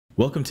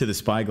Welcome to the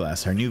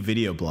Spyglass, our new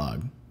video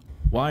blog.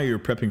 While you're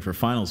prepping for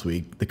finals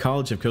week, the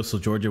College of Coastal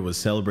Georgia was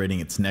celebrating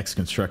its next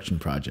construction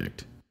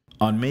project.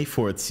 On May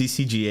 4th,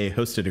 CCGA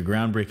hosted a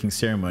groundbreaking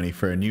ceremony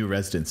for a new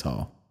residence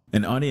hall.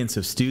 An audience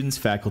of students,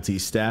 faculty,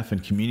 staff,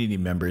 and community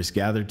members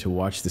gathered to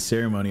watch the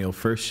ceremonial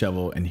first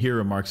shovel and hear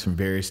remarks from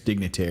various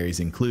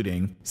dignitaries,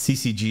 including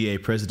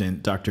CCGA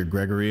President Dr.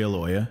 Gregory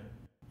Aloya,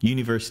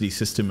 University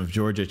System of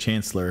Georgia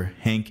Chancellor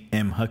Hank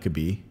M.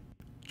 Huckabee,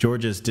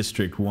 Georgia's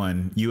District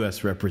 1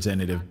 U.S.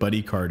 Representative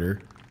Buddy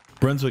Carter,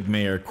 Brunswick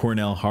Mayor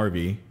Cornell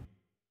Harvey,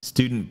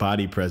 Student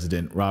Body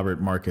President Robert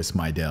Marcus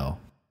Meidel.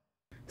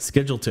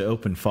 Scheduled to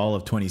open fall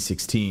of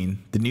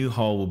 2016, the new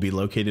hall will be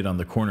located on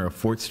the corner of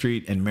 4th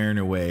Street and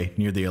Mariner Way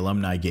near the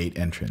Alumni Gate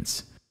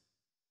entrance.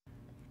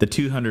 The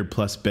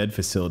 200-plus bed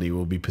facility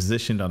will be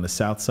positioned on the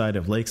south side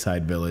of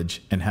Lakeside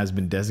Village and has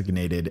been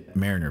designated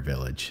Mariner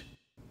Village.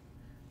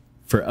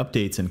 For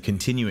updates and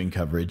continuing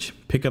coverage,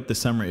 pick up the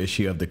summer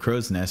issue of The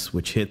Crow's Nest,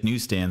 which hit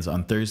newsstands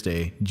on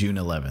Thursday, June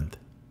 11th.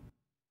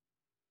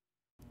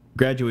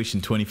 Graduation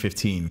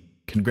 2015.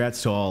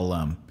 Congrats to all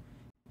alum.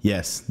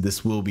 Yes,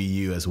 this will be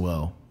you as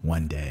well,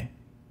 one day.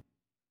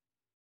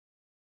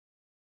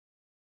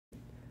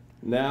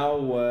 Now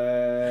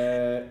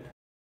what?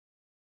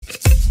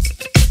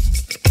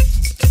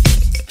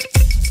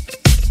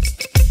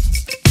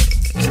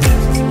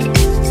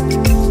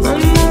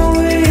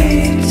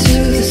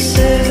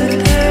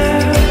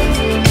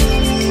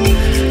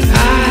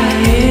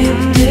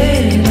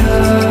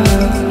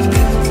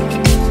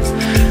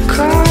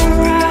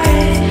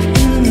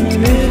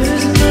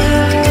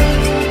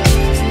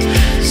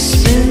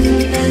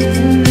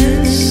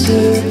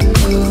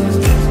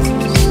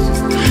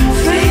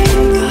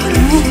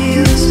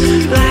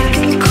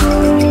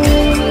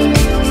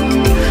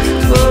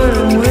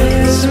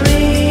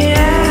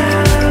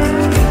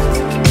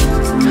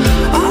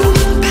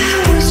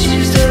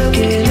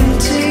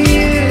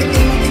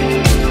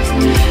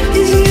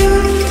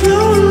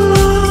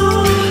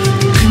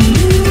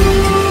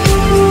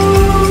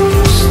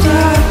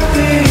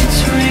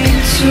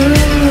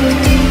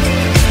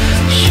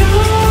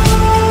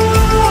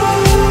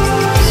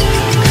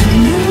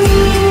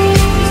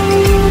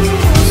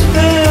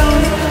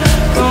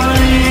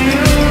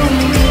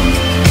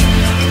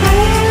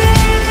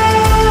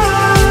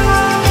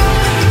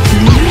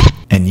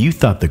 You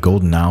thought the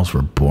Golden Isles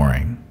were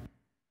boring.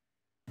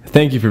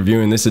 Thank you for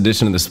viewing this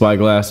edition of the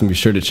Spyglass, and be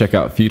sure to check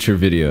out future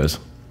videos.